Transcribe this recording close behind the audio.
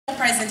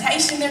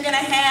presentation they're going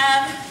to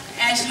have.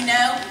 As you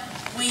know,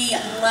 we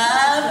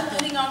love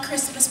putting on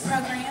Christmas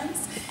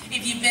programs.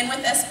 If you've been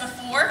with us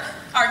before,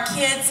 our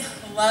kids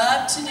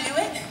love to do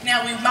it.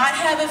 Now, we might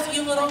have a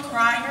few little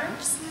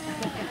criers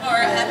or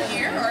up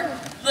here, or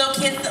little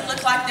kids that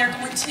look like they're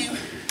going to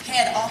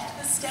head off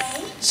the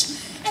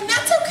stage. And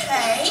that's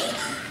okay,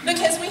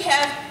 because we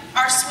have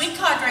our sweet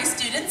cadre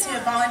students who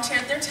have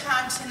volunteered their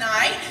time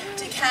tonight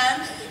to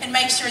come and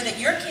make sure that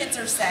your kids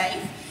are safe.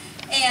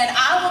 And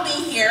I will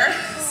be here.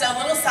 So a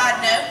little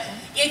side note,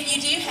 if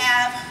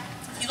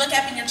you look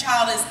up and your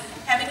child is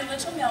having a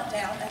little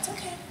meltdown, that's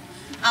okay.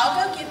 I'll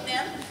go get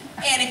them.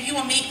 And if you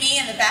will meet me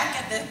in the back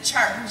of the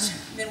church,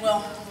 then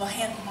we'll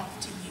hand them off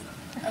to you.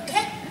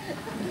 Okay?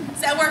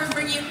 Does that work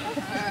for you?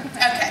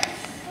 Okay.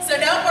 So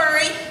don't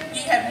worry.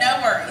 You have no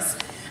worries.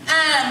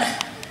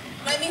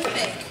 Let me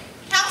think.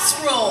 House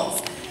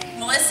rules.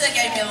 Melissa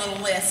gave me a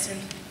little list, and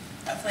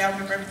hopefully I'll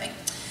remember everything.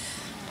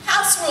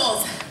 House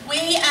rules.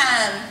 We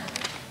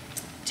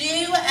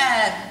do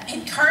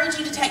encourage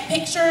you to take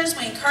pictures.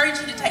 We encourage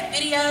you to take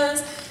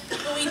videos.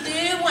 But we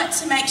do want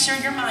to make sure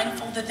you're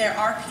mindful that there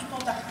are people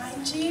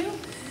behind you.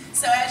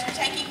 So as you're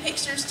taking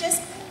pictures,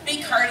 just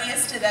be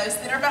courteous to those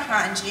that are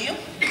behind you.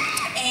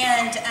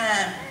 And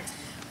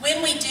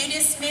when we do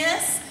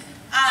dismiss,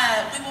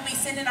 we will be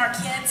sending our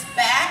kids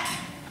back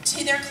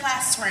to their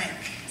classroom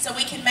so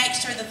we can make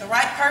sure that the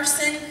right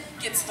person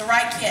gets the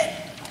right kid.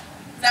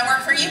 Does that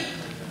work for you?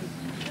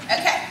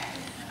 Okay.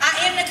 I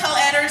am Nicole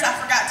Edders. I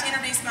forgot to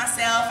introduce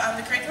myself. I'm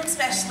the curriculum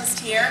specialist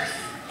here.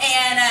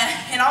 And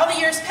in all the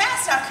years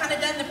past, I've kind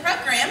of done the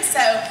program. So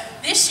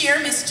this year,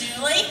 Miss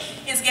Julie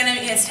is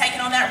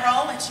taking on that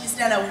role, and she's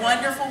done a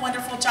wonderful,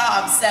 wonderful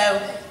job.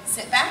 So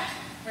sit back,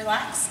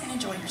 relax, and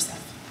enjoy yourself.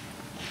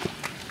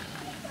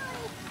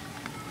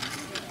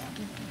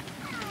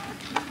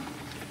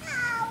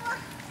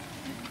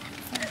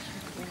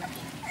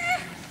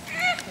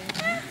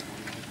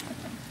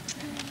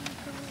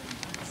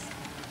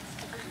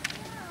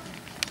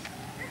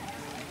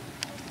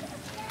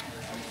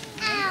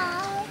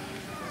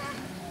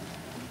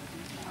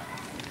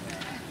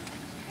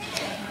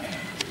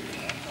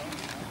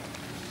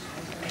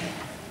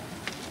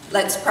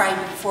 Let's pray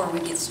before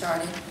we get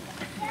started.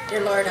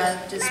 Dear Lord,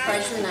 I just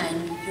praise your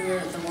name. You're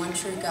the one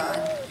true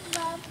God.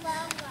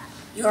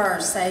 You are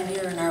our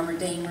Savior and our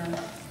Redeemer.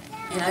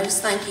 And I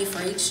just thank you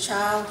for each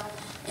child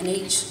and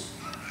each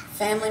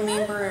family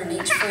member and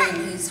each friend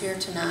who's here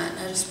tonight.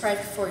 I just pray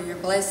for your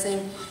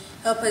blessing.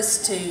 Help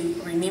us to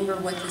remember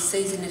what this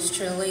season is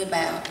truly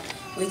about.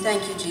 We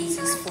thank you,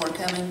 Jesus, for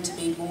coming to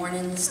be born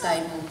in the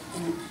stable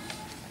and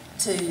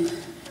to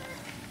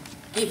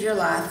give your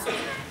life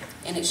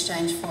in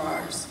exchange for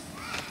ours.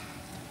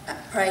 I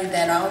pray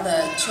that all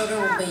the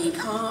children will be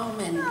calm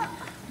and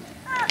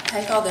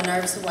take all the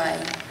nerves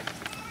away.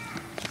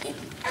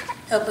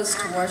 Help us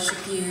to worship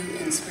you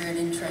in spirit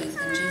and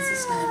truth. In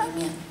Jesus' name,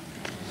 amen.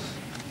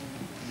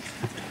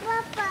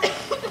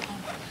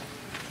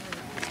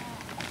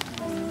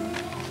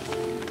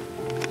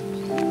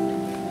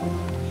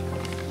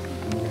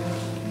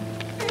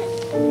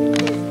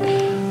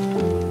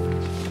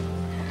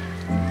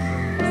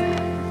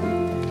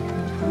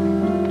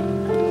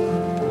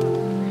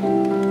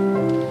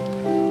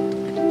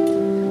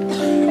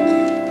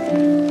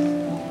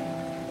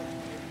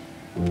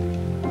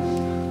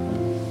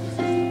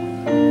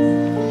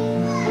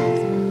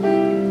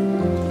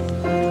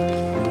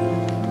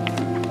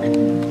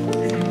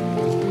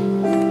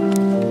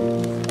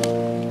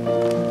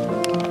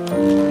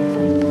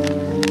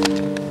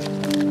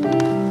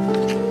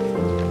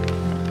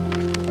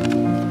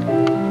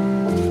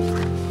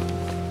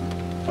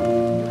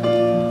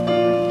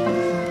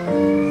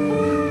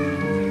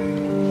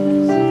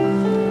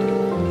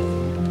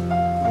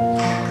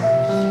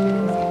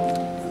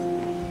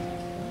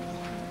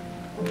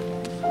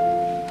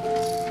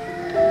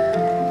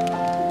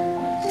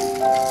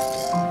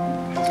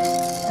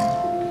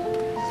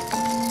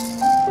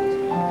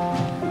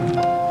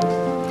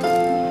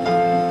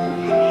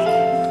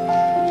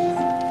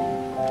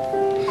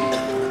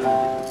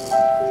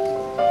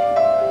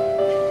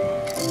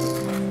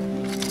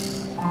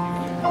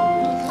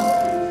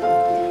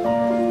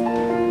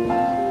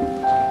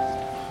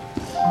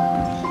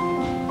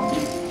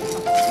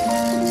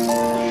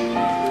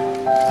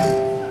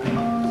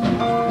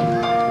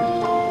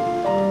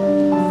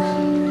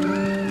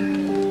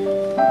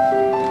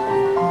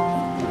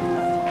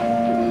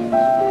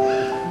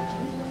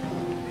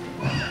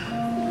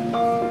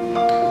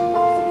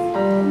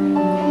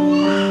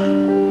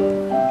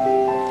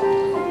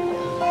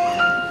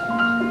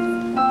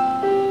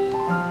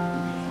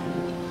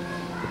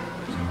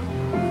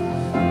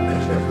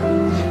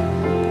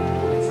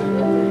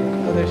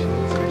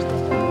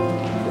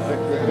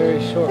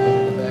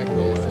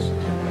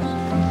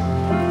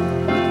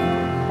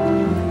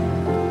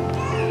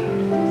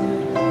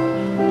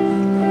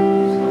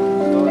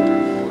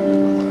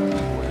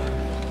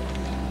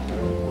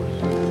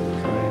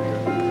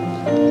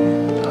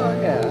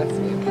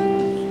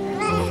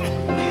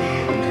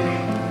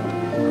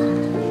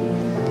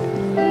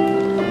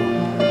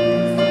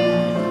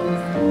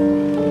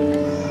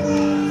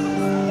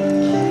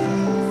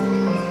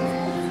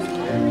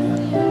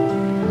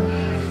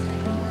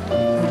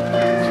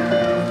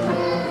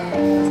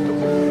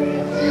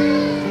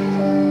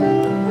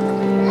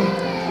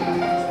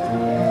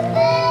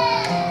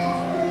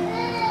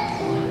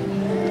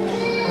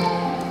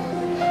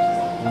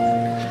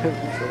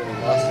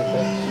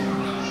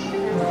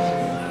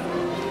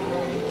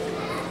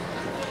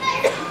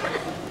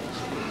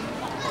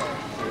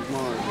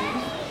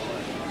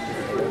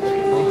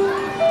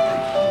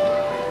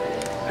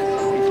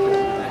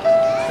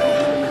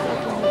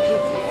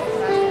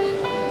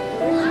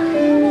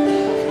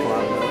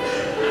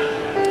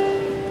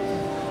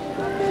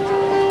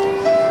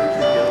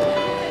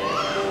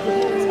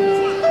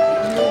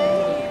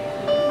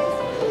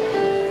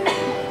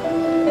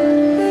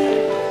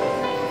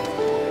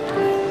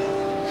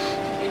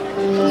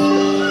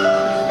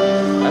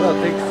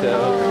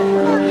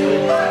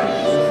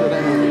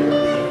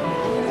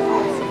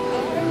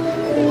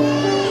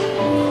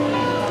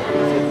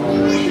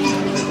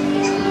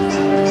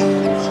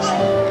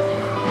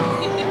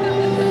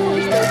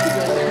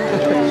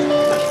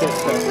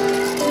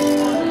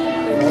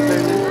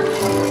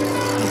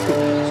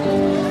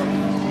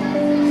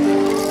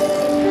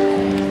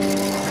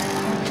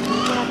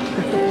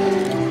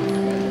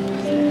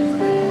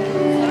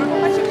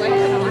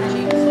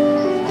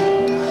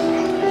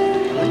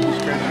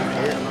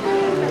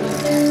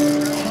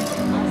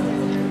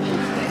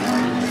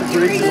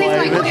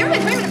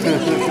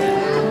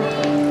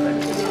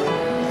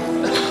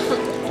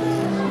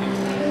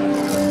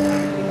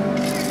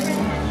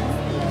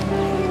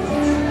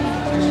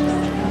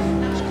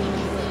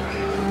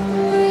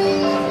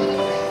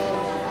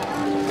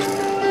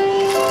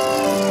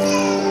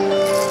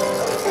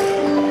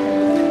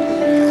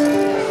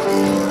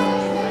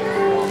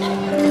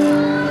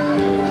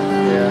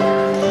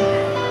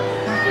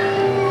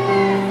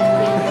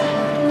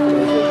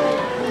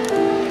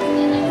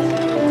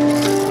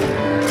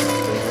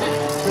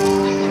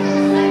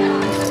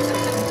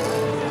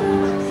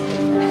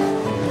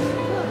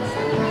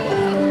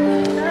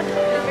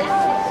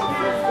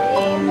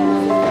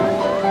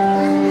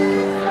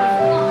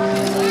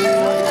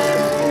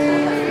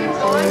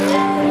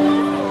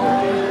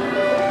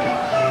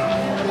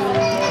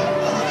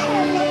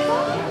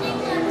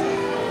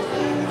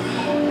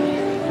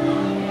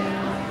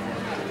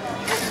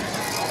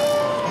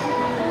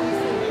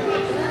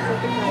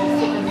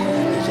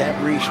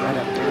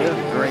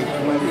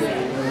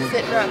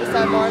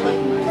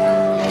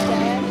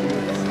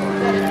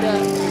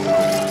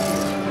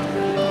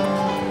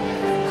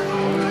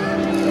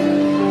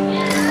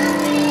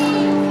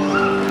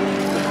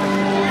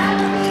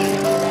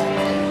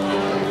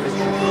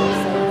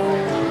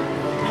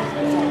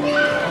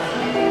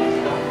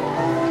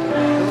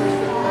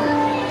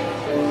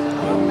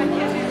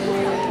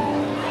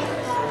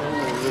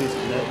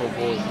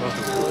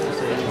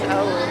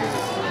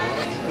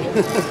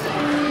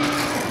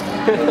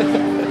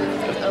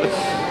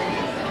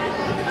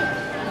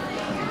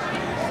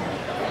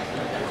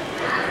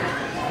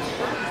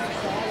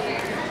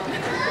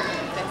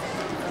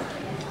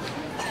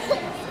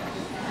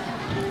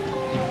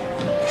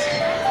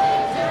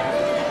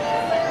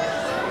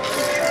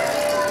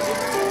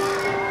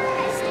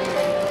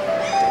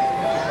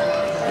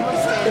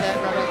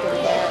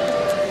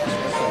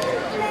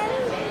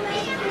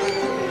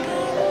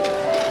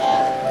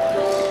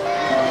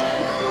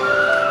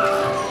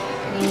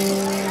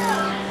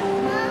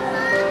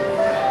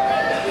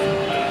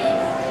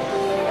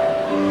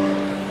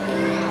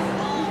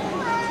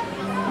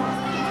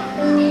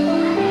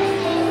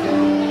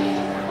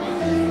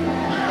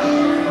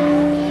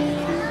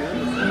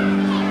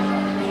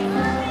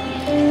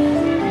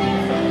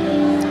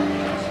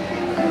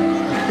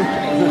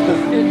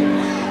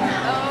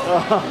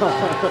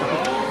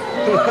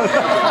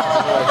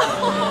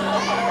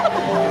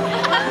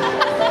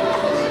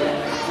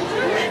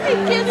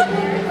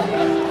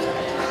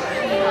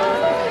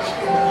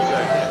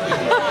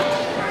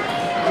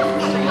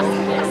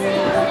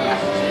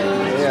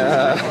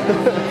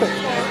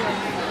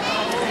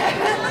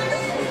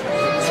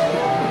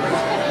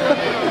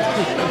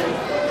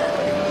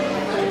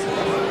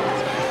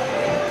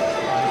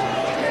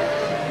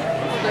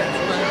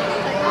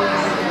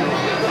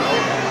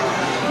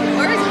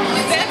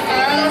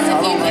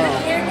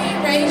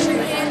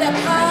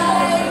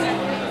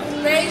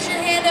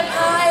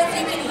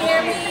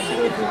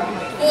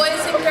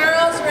 Boys and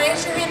girls,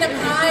 raise your hand up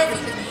high if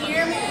you can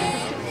hear me.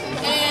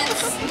 And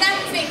snap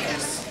your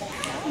fingers.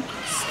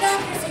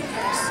 Snap your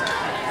fingers.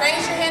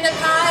 Raise your hand up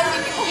high if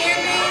you can hear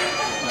me.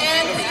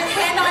 And put your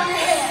hand on your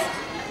head.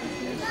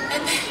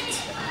 And that.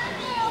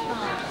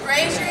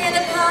 Raise your hand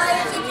up high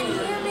if you can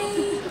hear me.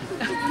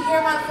 Can you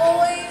hear my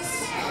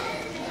voice?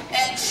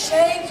 And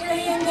shake your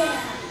hand down.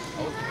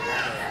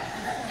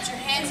 Put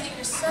your hands at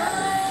your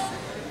side.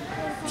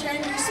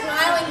 Turn your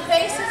smiling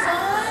faces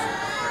on.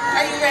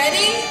 Are you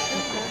ready?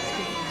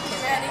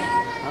 Ready?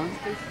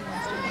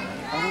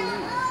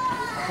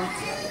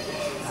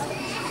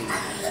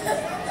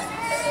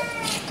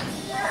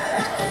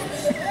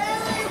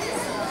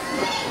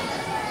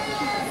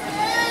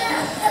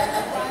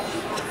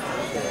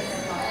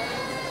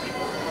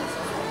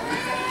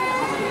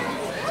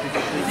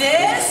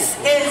 This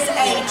is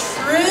a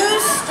true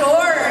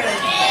story.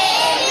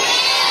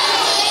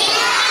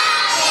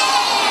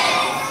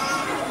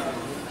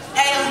 A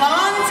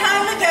long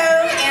time ago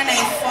in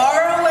a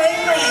faraway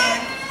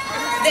land,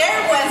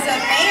 there was a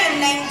man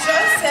named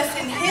Joseph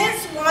and his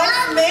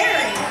wife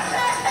Mary.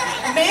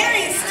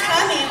 Mary's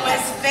tummy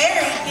was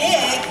very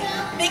big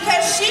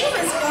because she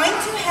was going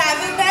to have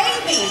a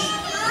baby.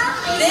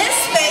 This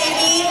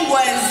baby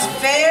was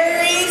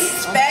very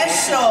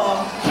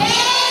special.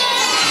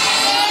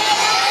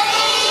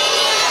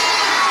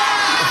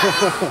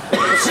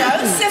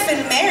 Joseph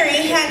and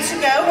Mary had to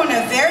go on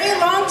a very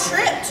long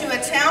trip to a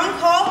town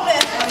called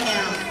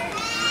Bethlehem.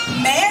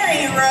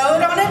 Mary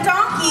rode on a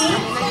donkey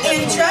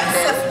and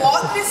Joseph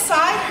walked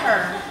beside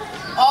her.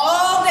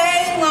 All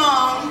day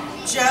long,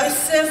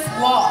 Joseph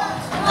walked.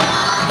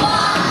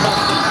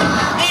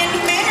 And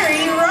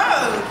Mary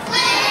rode.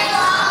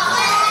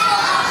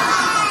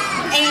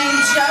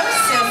 And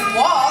Joseph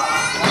walked.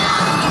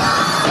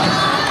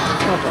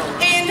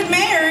 And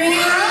Mary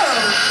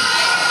rode.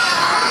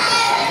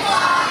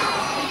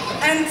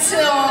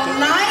 Until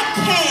night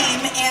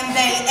came and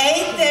they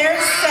ate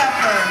their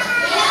supper.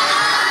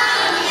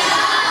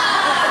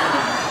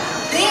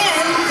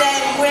 Then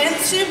they went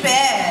to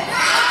bed.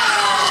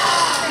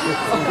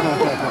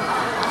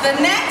 The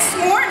next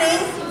morning,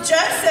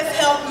 Joseph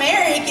helped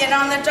Mary get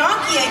on the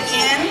donkey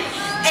again,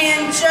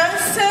 and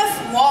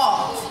Joseph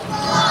walked.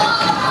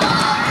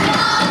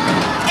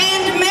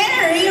 And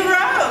Mary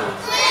rode.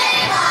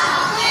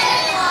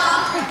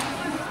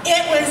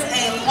 It was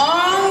a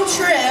long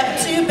trip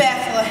to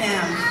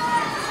Bethlehem.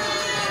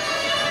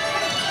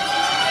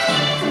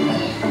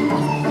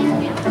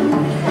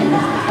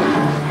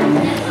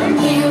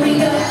 Here we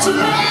go to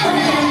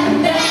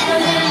Bethlehem,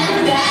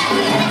 Bethlehem,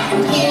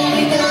 Bethlehem. Here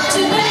we go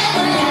to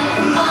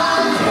Bethlehem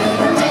on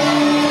the day.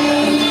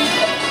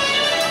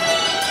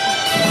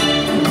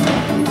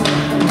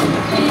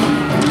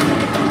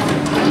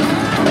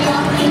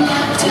 Walking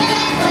out to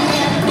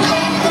Bethlehem,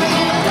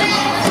 Bethlehem,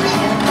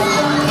 Bethlehem.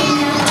 Walking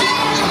out to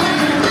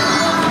Bethlehem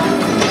on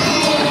the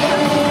day.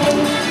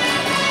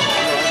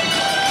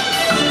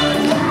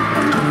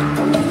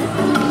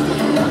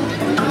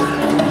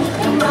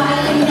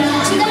 Riding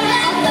out to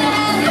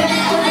Bethlehem,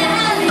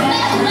 Bethlehem.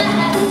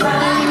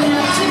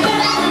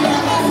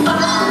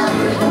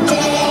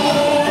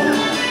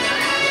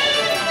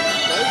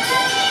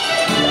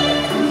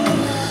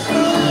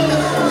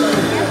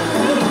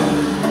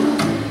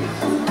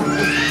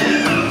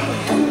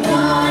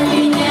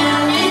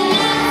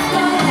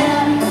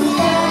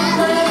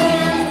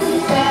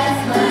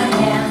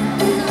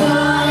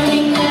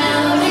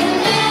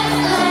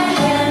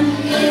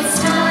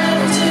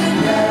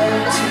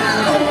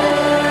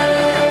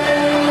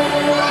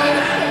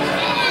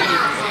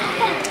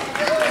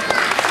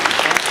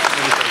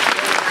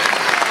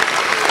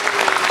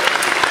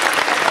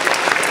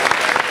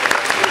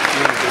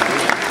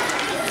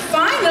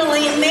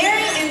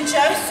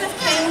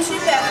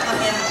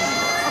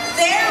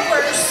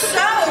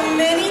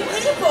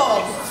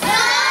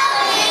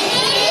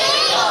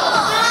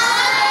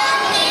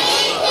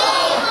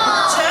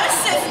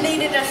 Joseph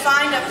needed to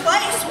find a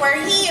place where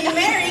he and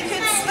Mary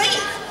could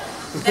sleep.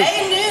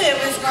 They knew it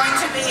was going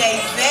to be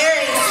a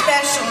very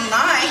special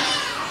night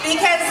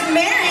because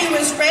Mary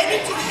was ready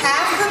to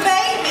have the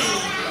baby.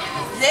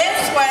 This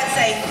was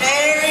a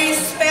very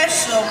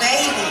special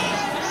baby.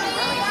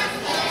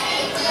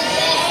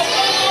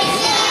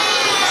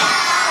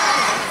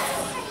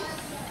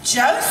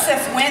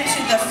 Joseph went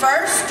to the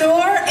first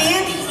door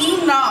and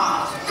he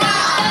knocked.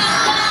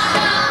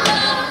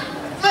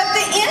 But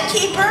the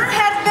innkeeper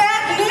had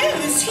bad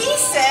news. He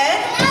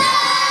said,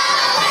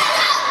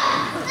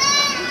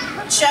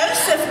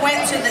 Joseph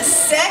went to the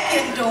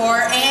second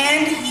door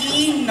and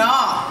he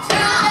knocked.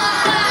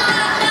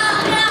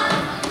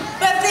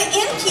 But the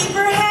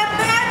innkeeper had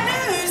bad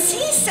news.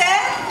 He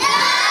said,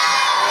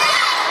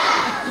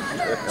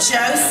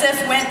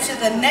 Joseph went to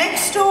the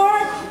next door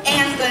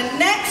and the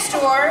next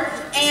door,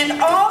 and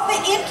all the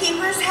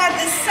innkeepers had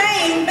the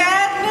same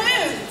bad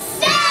news.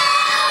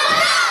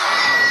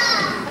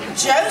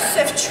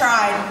 Joseph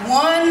tried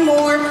one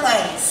more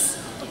place.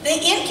 The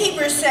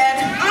innkeeper said,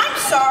 I'm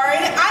sorry,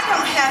 I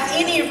don't have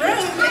any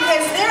room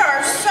because there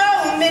are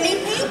so many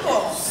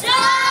people. So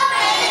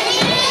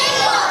many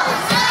people!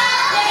 So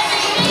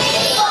many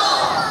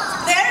people!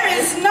 There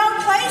is no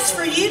place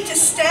for you to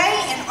stay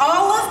in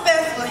all of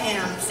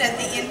Bethlehem, said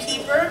the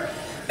innkeeper,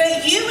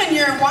 but you and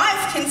your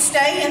wife can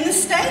stay in the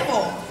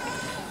stable.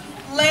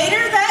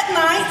 Later that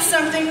night,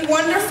 something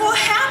wonderful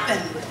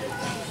happened.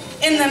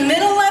 In the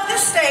middle of the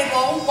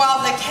stable,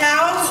 while the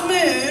cows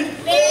mooed,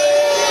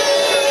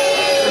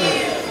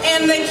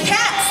 and the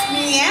cats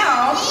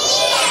meowed,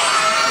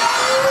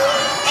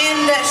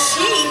 and the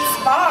sheep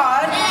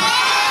bawed,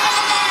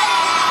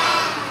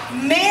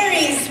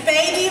 Mary's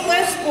baby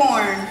was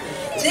born.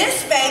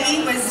 This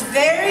baby was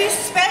very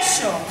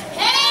special.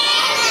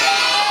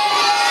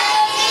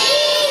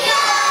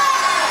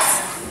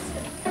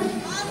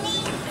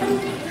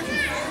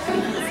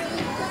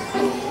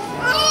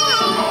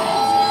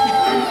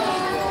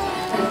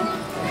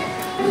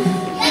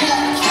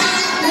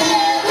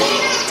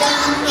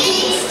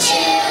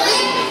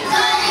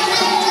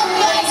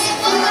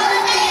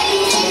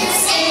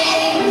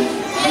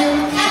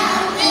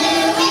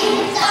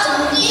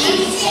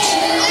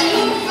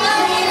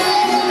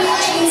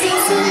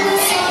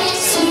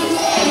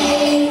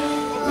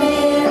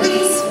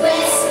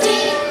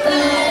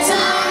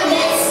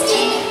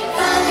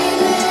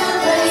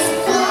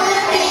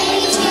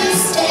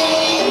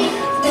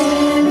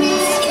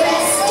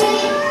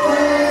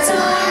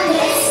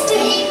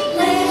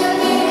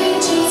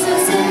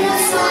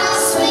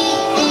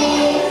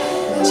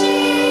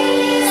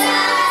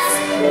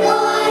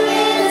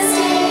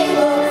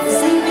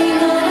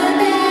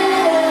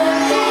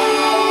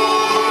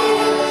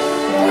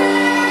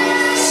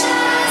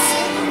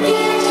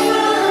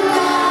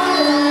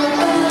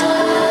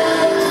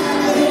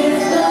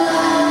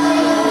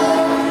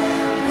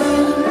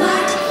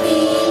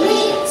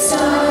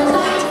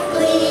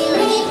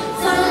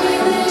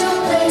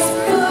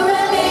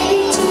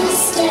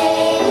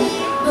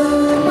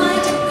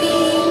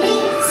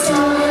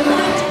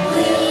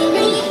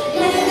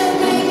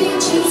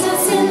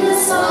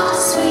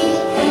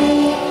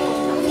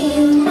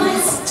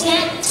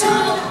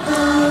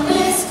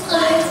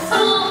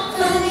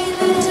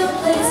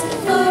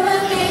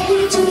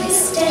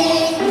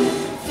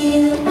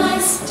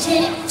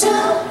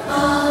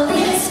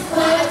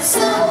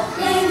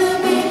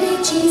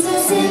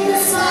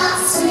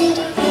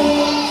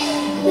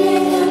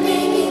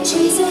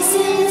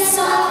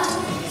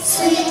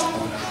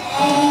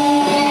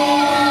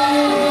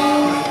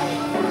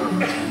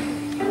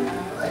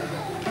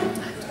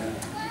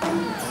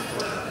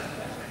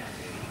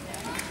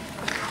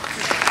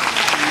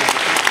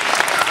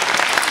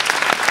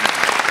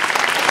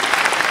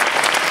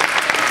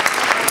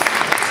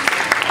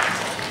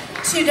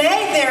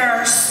 Today there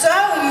are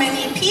so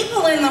many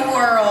people in the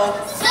world.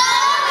 So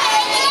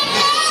many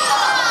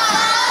people!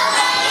 So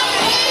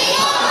many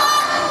people!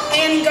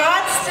 And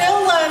God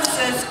still loves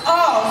us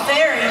all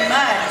very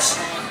much.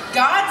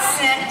 God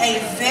sent a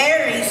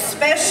very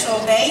special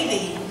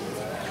baby.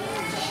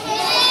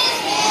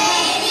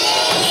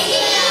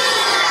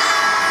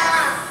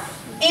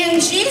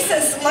 And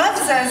Jesus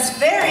loves us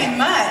very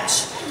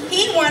much.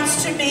 He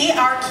wants to be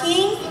our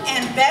King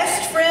and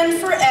best friend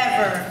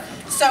forever.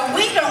 So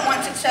we don't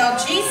want to tell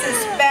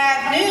Jesus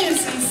bad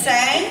news and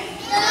say,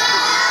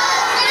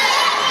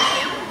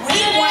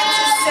 we want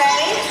to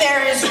say,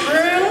 there is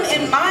room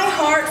in my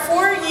heart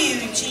for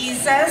you,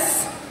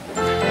 Jesus.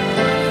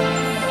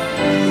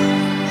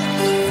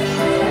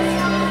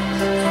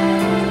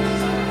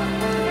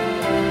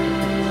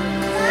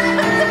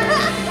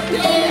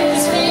 There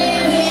is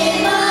room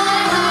in my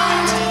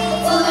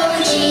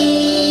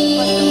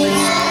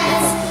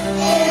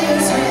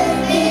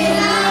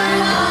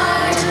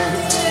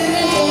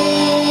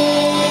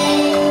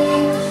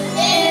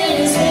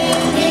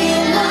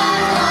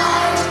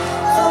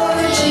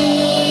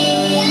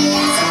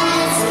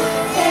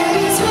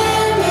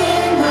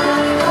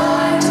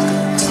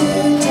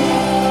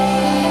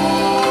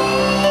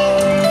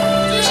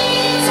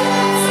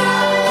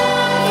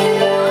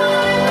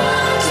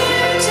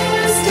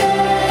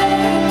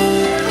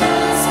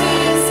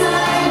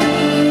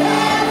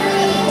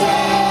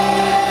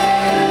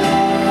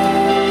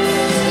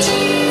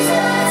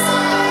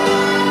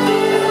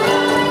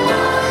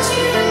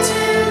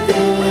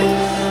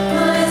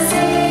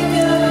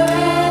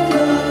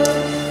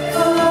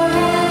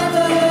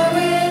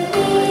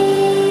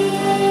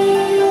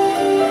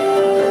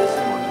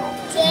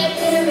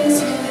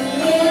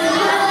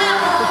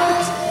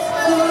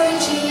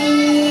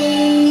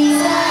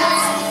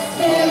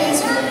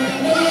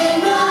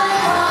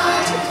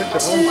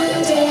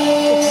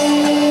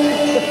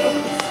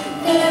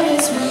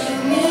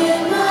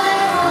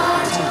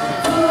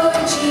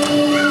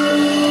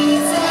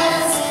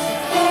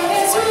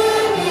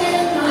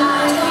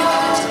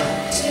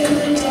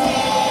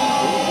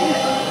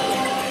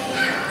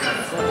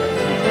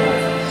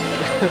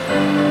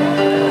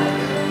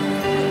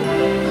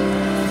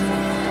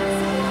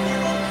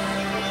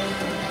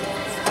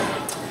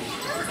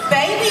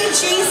Baby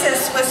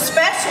Jesus was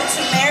special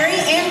to Mary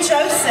and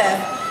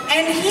Joseph,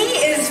 and he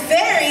is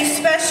very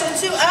special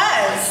to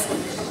us.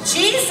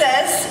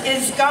 Jesus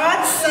is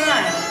God's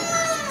Son.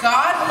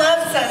 God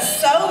loves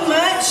us so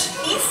much,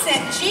 he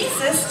sent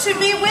Jesus to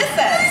be with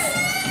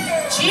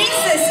us.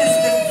 Jesus is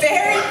the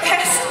very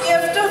best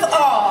gift of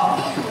all.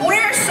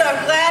 We're so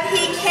glad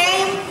he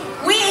came.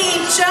 We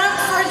jump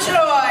for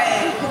joy.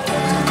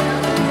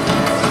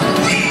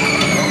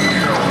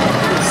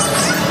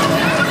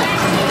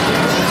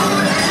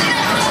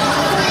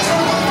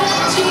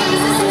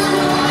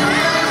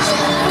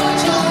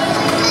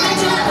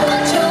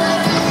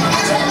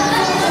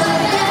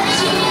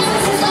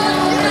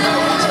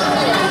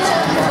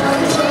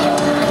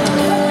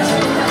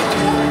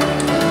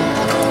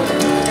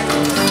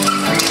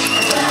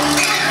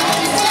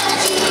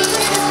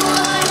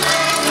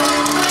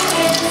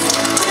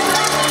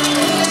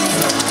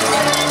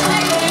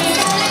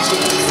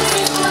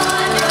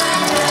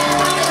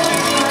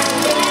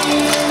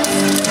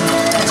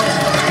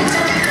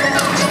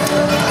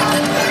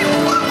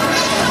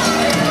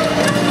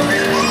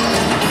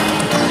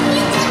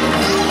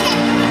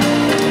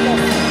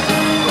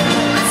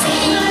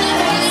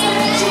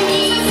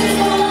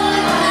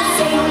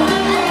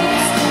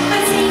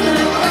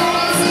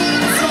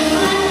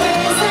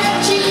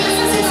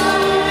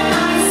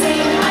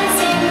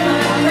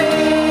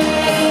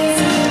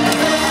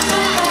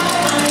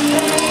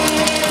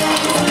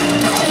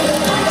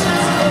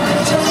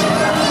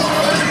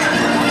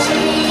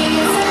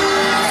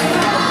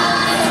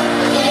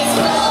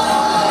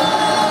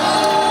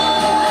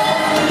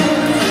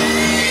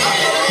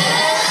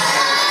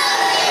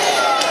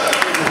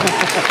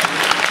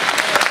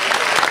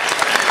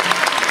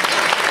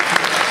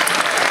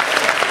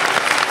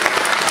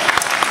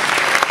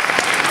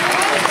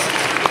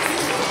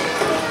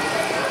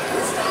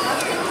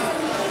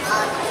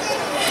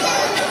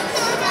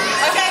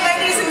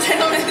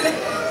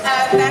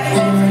 That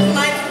is